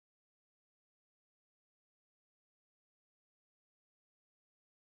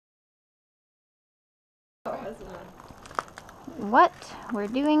what we're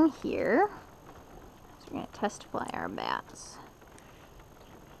doing here is we're going to test fly our bats.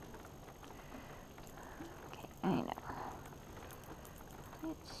 Okay, I know.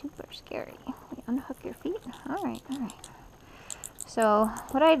 It's super scary. You unhook your feet? Alright, alright. So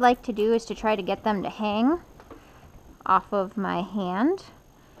what I'd like to do is to try to get them to hang off of my hand.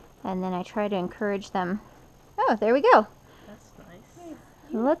 And then I try to encourage them. Oh, there we go. That's nice.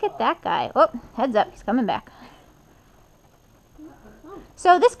 Look at that guy. Oh, heads up. He's coming back.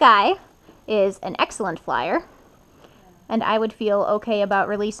 So this guy is an excellent flyer. And I would feel okay about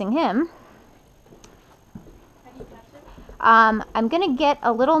releasing him. I'm going to get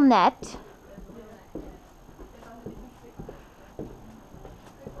a little net.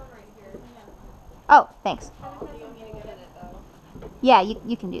 Oh, thanks. Yeah,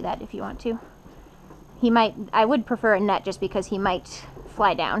 you can do that if you want to. He might, I would prefer a net just because he might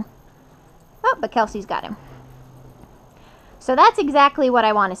fly down. Oh, but Kelsey's got him. So that's exactly what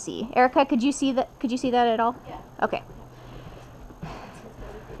I want to see. Erica, could you see that at all? Yeah. Okay.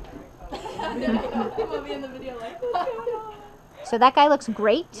 So that guy looks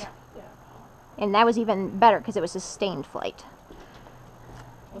great. And that was even better because it was sustained flight.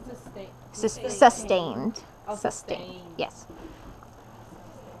 What's a state? Sustained. Oh, Sustained. sustained. Yes.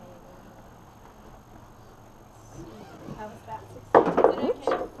 How was that success? Oops.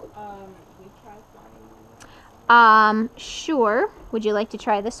 We tried flying. Sure. Would you like to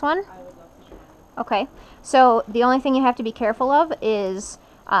try this one? I would love to try. Okay. So the only thing you have to be careful of is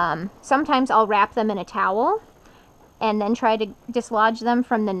sometimes I'll wrap them in a towel and then try to dislodge them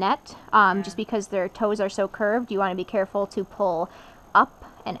from the net. Just because their toes are so curved, you want to be careful to pull up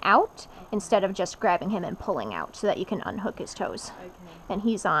and out instead of just grabbing him and pulling out so that you can unhook his toes. Okay. And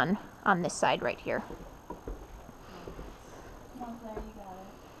he's on this side right here. Come on, Claire, you got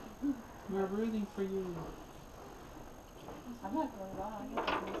it. We're rooting for you. I'm not going wrong. I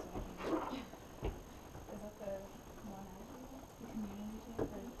guess that's nice one. Is that the one I the community team or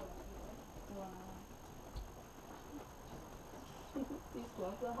the one These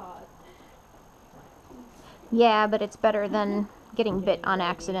gloves are hot. Yeah, but it's better than getting bit on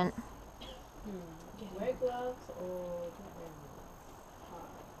accident. Wear gloves or don't wear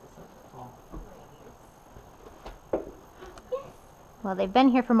gloves? Well, they've been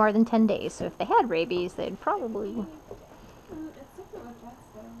here for more than 10 days, so if they had rabies, they'd probably... It's different with cats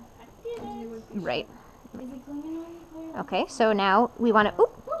though. Right. Is he clinging on you, Claire? Okay, so now we want to...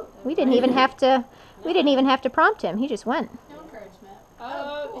 Oop! We didn't even have to prompt him. He just went. No encouragement.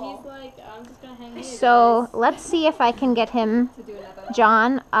 Oh, cool. He's like, I'm just gonna hang here. So guys. let's see if I can get him... To do another.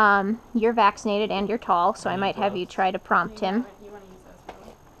 John, you're vaccinated and you're tall, so I might have you try to prompt him. You want to use those for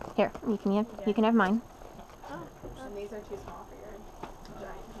me? Here, you can have mine. And these are too small for your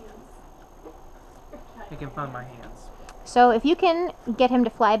giant hands. Making fun of my hands. So if you can get him to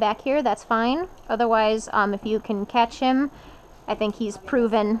fly back here, that's fine. Otherwise, if you can catch him, I think he's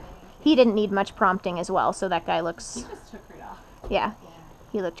proven he didn't need much prompting as well. So that guy looks, Just took it off. yeah,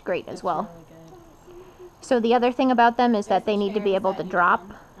 he looked great as well. Really good. So the other thing about them is that they need to be able to drop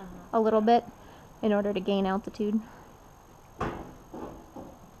Uh-huh. a little bit in order to gain altitude. He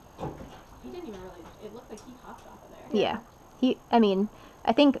didn't even really. It looked like he hopped off of there. Yeah,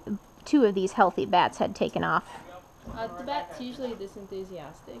 I think 2 of these healthy bats had taken off. The bat's usually this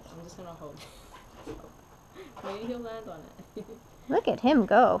enthusiastic. I'm just gonna hold it. Maybe he'll land on it. Look at him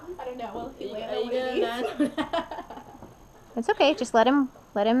go. I don't know. Well, Are he you landed gonna with these. land on it? It's okay. Just let him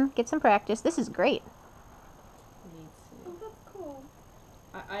get some practice. This is great. Needs to. Oh, that's cool.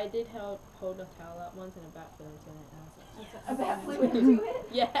 I did hold a towel out once and a bat flew into it. And I was like, A bat flew into it.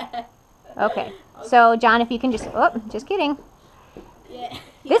 yeah. Okay. So John, if you can just just kidding. Yeah.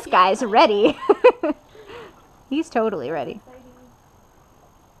 This guy's ready. He's totally ready.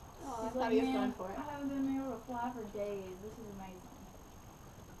 Oh, I thought he was going for it. I haven't been able to fly for days. This is amazing.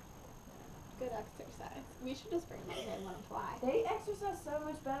 Good exercise. We should just bring them in and let them fly. They exercise so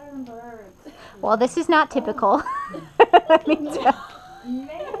much better than birds. Well, this is not typical. Let me tell- Man,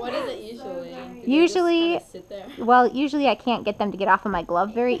 What is it this so usually? great. Do they Usually- just kinda sit there. Well, usually I can't get them to get off of my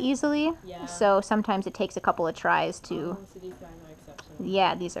glove very easily. Yeah. So sometimes it takes a couple of tries to. Oh, so these guys are exceptional.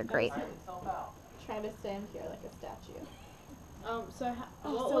 Yeah, these are great. Trying to stand here like a statue. So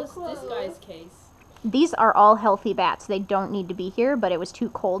Oh, what so was close. this guy's case? These are all healthy bats. They don't need to be here, but it was too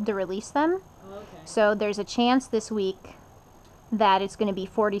cold to release them. Oh, okay. So there's a chance this week that it's going to be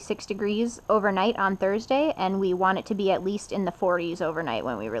 46 degrees overnight on Thursday, and we want it to be at least in the 40s overnight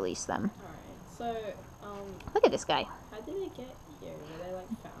when we release them. Alright. So, Look at this guy. how did they get here? Were they like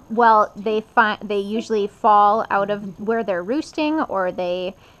found? Well, they usually fall out of where they're roosting, or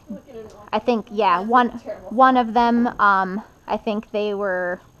they I think, yeah, one of them, I think they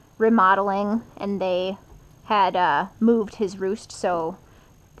were remodeling and they had moved his roost, so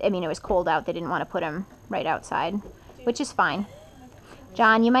I mean it was cold out. They didn't want to put him right outside, which is fine.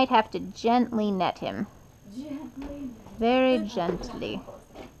 John, you might have to gently net him. Gently. Very gently.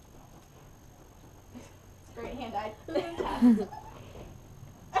 Great hand-eye.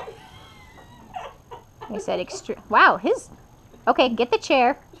 I said extreme. Wow, his. Okay, get the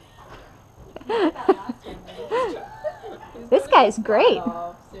chair. This guy's great.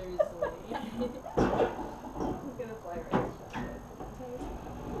 Oh, seriously.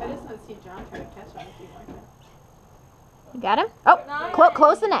 I just want to see John try to catch him a few more times. You got him? Oh,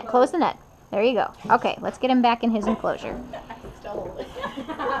 close the net. Close the net. There you go. Okay, let's get him back in his enclosure. Still holding.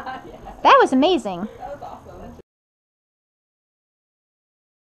 That was amazing.